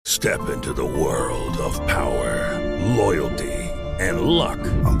Step into the world of power, loyalty, and luck.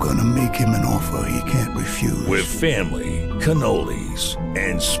 I'm gonna make him an offer he can't refuse. With family, cannolis,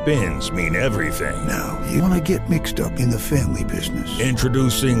 and spins mean everything. Now, you wanna get mixed up in the family business.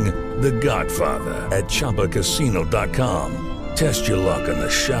 Introducing The Godfather at ChumbaCasino.com. Test your luck in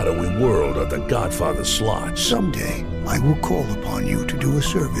the shadowy world of The Godfather slot. Someday, I will call upon you to do a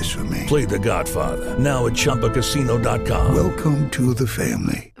service for me. Play The Godfather, now at ChumbaCasino.com. Welcome to the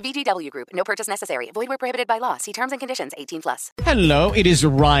family. VGW Group. No purchase necessary. Void where prohibited by law. See terms and conditions. 18+. Hello, it is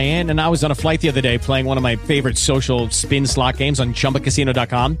Ryan, and I was on a flight the other day playing one of my favorite social spin slot games on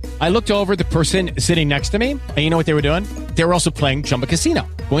ChumbaCasino.com. I looked over at the person sitting next to me, and you know what they were doing? They were also playing Chumba Casino.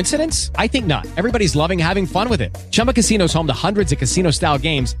 Coincidence? I think not. Everybody's loving having fun with it. Chumba Casino is home to hundreds of casino-style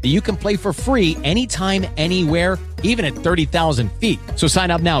games that you can play for free anytime, anywhere, even at 30,000 feet. So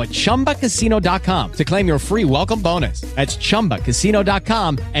sign up now at ChumbaCasino.com to claim your free welcome bonus. That's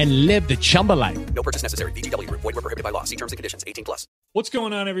ChumbaCasino.com and live the Chumba life. No purchase necessary. VGW Group. Void where prohibited by law. See terms and conditions. 18+. What's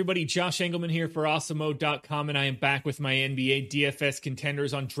going on, everybody? Josh Engelman here for Awesomode.com, and I am back with my NBA DFS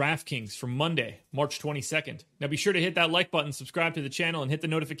contenders on DraftKings for Monday, March 22nd. Now be sure to hit that like button, subscribe to the channel, and hit the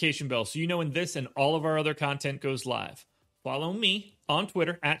notification bell so you know when this and all of our other content goes live. Follow me on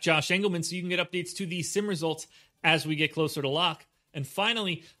Twitter at Josh Engelman so you can get updates to these sim results as we get closer to lock. And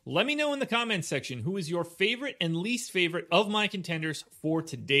finally, let me know in the comments section who is your favorite and least favorite of my contenders for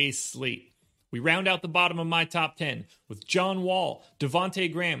today's slate. We round out the bottom of my top 10 with John Wall,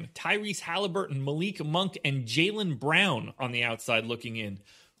 Devontae Graham, Tyrese Halliburton, Malik Monk, and Jaylen Brown on the outside looking in.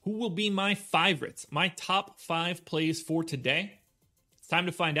 Who will be my favorites, my top 5 plays for today? It's time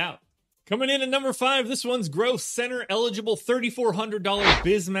to find out. Coming in at number 5, this one's gross center eligible $3,400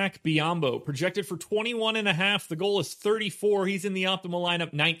 Bismack Biyombo, projected for 21.5. The goal is 34. He's in the optimal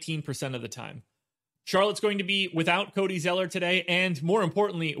lineup 19% of the time. Charlotte's going to be without Cody Zeller today, and more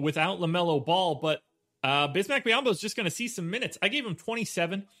importantly, without LaMelo Ball, but Bismack Biyombo is just going to see some minutes. I gave him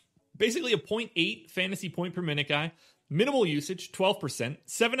 27, basically a 0.8 fantasy point per minute guy. Minimal usage, 12%,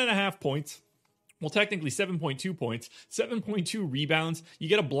 7.5 points. Well, technically 7.2 points, 7.2 rebounds. You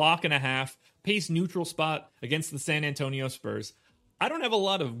get a block and a half, pace neutral spot against the San Antonio Spurs. I don't have a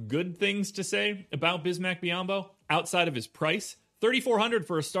lot of good things to say about Bismack Biyombo outside of his price. $3,400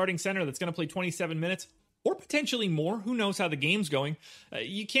 for a starting center that's going to play 27 minutes or potentially more. Who knows how the game's going?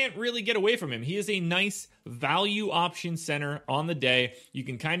 You can't really get away from him. He is a nice value option center on the day. You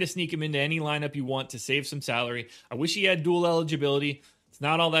can kind of sneak him into any lineup you want to save some salary. I wish he had dual eligibility. It's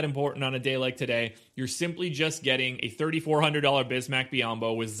not all that important on a day like today. You're simply just getting a $3,400 Bismack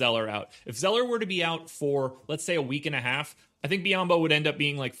Biyombo with Zeller out. If Zeller were to be out for, let's say, a week and a half, I think Biyombo would end up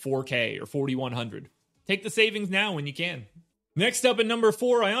being like 4K or 4,100. Take the savings now when you can. Next up at number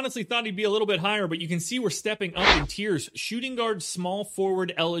 4, I honestly thought he'd be a little bit higher, but you can see we're stepping up in tiers. Shooting guard, small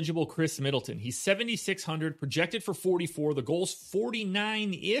forward eligible Chris Middleton. He's 7,600, projected for 44. The goal's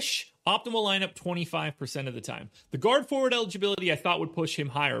 49-ish. Optimal lineup 25% of the time. The guard forward eligibility I thought would push him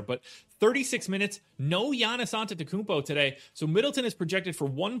higher, but 36 minutes, no Giannis Antetokounmpo today, so Middleton is projected for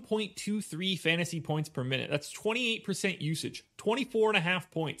 1.23 fantasy points per minute. That's 28% usage,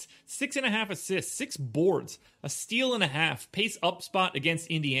 24.5 points, 6.5 assists, 6 boards, a steal and a half, pace up spot against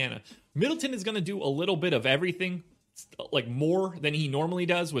Indiana. Middleton is going to do a little bit of everything, like more than he normally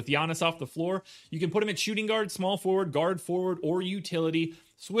does with Giannis off the floor. You can put him at shooting guard, small forward, or utility.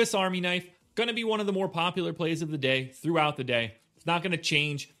 Swiss Army knife, going to be one of the more popular plays of the day throughout the day. It's not going to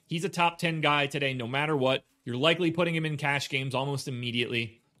change. He's a top 10 guy today no matter what. You're likely putting him in cash games almost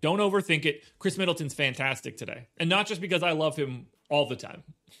immediately. Don't overthink it. Chris Middleton's fantastic today. And not just because I love him all the time.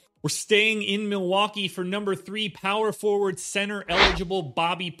 We're staying in Milwaukee for number 3, power forward center eligible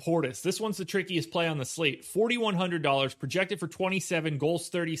Bobby Portis. This one's the trickiest play on the slate. $4,100, projected for 27, goals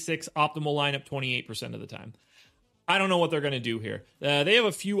 36, optimal lineup 28% of the time. I don't know what they're going to do here. They have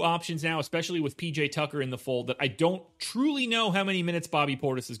a few options now, especially with PJ Tucker in the fold, that I don't truly know how many minutes Bobby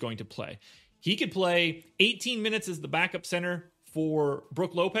Portis is going to play. He could play 18 minutes as the backup center for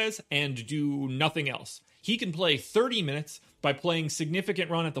Brook Lopez and do nothing else. He can play 30 minutes by playing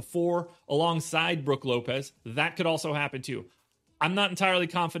significant run at the 4 alongside Brook Lopez. That could also happen too. I'm not entirely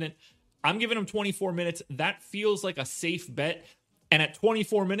confident. I'm giving him 24 minutes. That feels like a safe bet. And at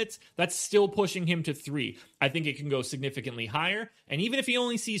 24 minutes, that's still pushing him to 3. I think it can go significantly higher. And even if he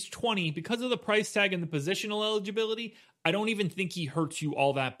only sees 20, because of the price tag and the positional eligibility, I don't even think he hurts you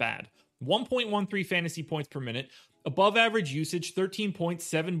all that bad. 1.13 fantasy points per minute, above average usage, 13 points,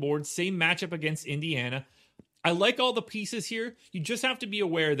 7 boards, same matchup against Indiana. I like all the pieces here. You just have to be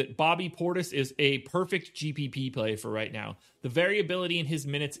aware that Bobby Portis is a perfect GPP play for right now. The variability in his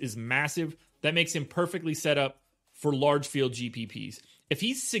minutes is massive. That makes him perfectly set up for large field GPPs. If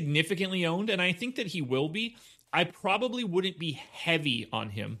he's significantly owned, and I think that he will be, I probably wouldn't be heavy on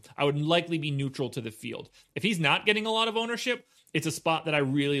him. I would likely be neutral to the field. If he's not getting a lot of ownership, it's a spot that I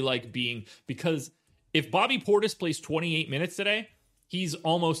really like being, because if Bobby Portis plays 28 minutes today, he's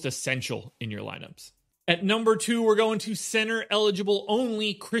almost essential in your lineups. At number 2, we're going to center eligible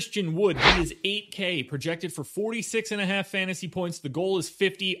only Christian Wood. He is 8K, projected for 46.5 fantasy points. The goal is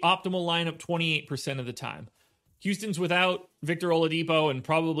 50, optimal lineup 28% of the time. Houston's without Victor Oladipo and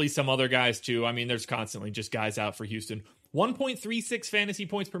probably some other guys too. I mean, there's constantly just guys out for Houston. 1.36 fantasy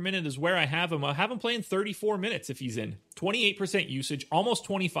points per minute is where I have him. I have him playing 34 minutes if he's in. 28% usage, almost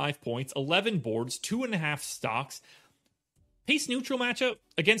 25 points, 11 boards, 2.5 stocks. Pace neutral matchup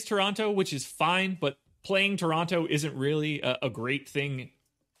against Toronto, which is fine, but playing Toronto isn't really a great thing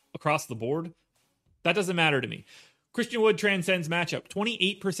across the board. That doesn't matter to me. Christian Wood transcends matchup.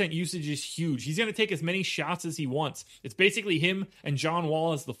 28% usage is huge. He's going to take as many shots as he wants. It's basically him and John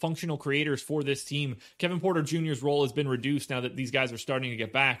Wall as the functional creators for this team. Kevin Porter Jr.'s role has been reduced now that these guys are starting to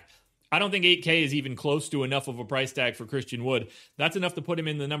get back. I don't think 8K is even close to enough of a price tag for Christian Wood. That's enough to put him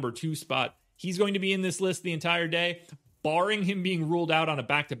in the number 2 spot. He's going to be in this list the entire day, barring him being ruled out on a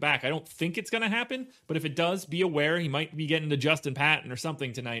back-to-back. I don't think it's going to happen, but if it does, be aware. He might be getting to Justin Patton or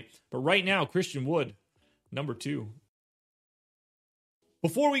something tonight. But right now, Christian Wood, number 2.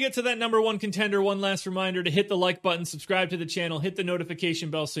 Before we get to that number 1 contender, one last reminder to hit the like button, subscribe to the channel, hit the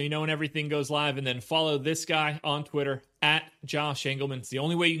notification bell so you know when everything goes live, and then follow this guy on Twitter, at Josh Engelman. It's the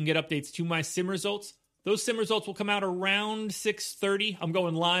only way you can get updates to my sim results. Those sim results will come out around 6:30. I'm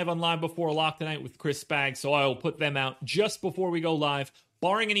going live on Live Before Lock tonight with Chris Spagg, so I will put them out just before we go live,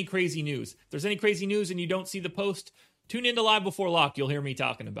 barring any crazy news. If there's any crazy news and you don't see the post, tune into Live Before Lock. You'll hear me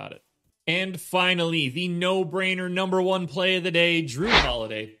talking about it. And finally, the no-brainer number 1 play of the day, Drew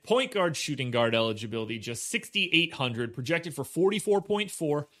Holiday. Point guard, shooting guard eligibility, just 6,800, projected for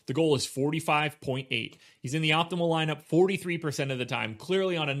 44.4. The goal is 45.8. He's in the optimal lineup 43% of the time,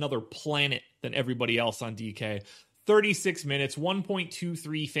 clearly on another planet than everybody else on DK. 36 minutes,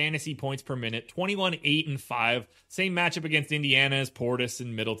 1.23 fantasy points per minute, 21, 8, and 5. Same matchup against Indiana as Portis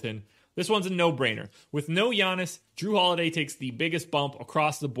and Middleton. This one's a no-brainer. With no Giannis, Drew Holiday takes the biggest bump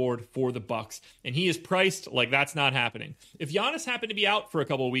across the board for the Bucks, and he is priced like that's not happening. If Giannis happened to be out for a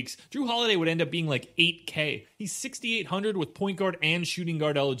couple of weeks, Drew Holiday would end up being like 8K. He's 6,800 with point guard and shooting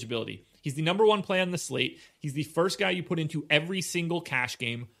guard eligibility. He's the number 1 play on the slate. He's the first guy you put into every single cash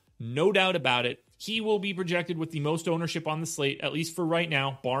game. No doubt about it. He will be projected with the most ownership on the slate, at least for right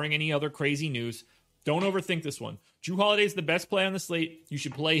now, barring any other crazy news. Don't overthink this one. Drew Holiday is the best play on the slate. You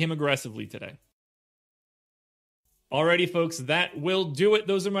should play him aggressively today. Alrighty, folks, that will do it.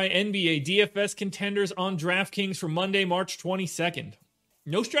 Those are my NBA DFS contenders on DraftKings for Monday, March 22nd.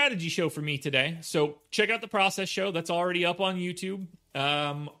 No strategy show for me today, so check out the process show. That's already up on YouTube.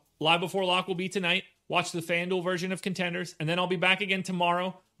 Live Before Lock will be tonight. Watch the FanDuel version of Contenders, and then I'll be back again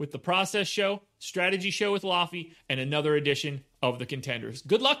tomorrow with the process show, strategy show with Laffy, and another edition of the Contenders.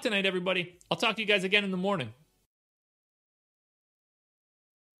 Good luck tonight, everybody. I'll talk to you guys again in the morning.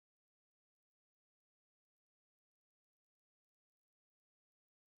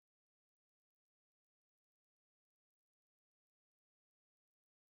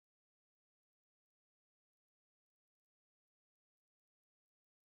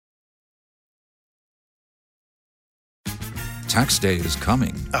 Tax day is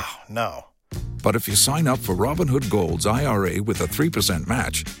coming. Oh, no. But if you sign up for Robinhood Gold's IRA with a 3%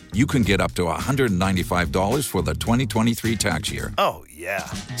 match, you can get up to $195 for the 2023 tax year. Oh, yeah.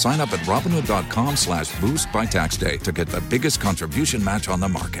 Sign up at Robinhood.com/boost by tax day to get the biggest contribution match on the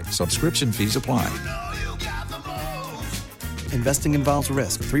market. Subscription fees apply. Investing involves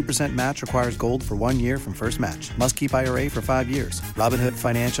risk. 3% match requires gold for 1 year from first match. Must keep IRA for 5 years. Robinhood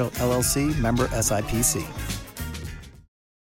Financial, LLC, member SIPC.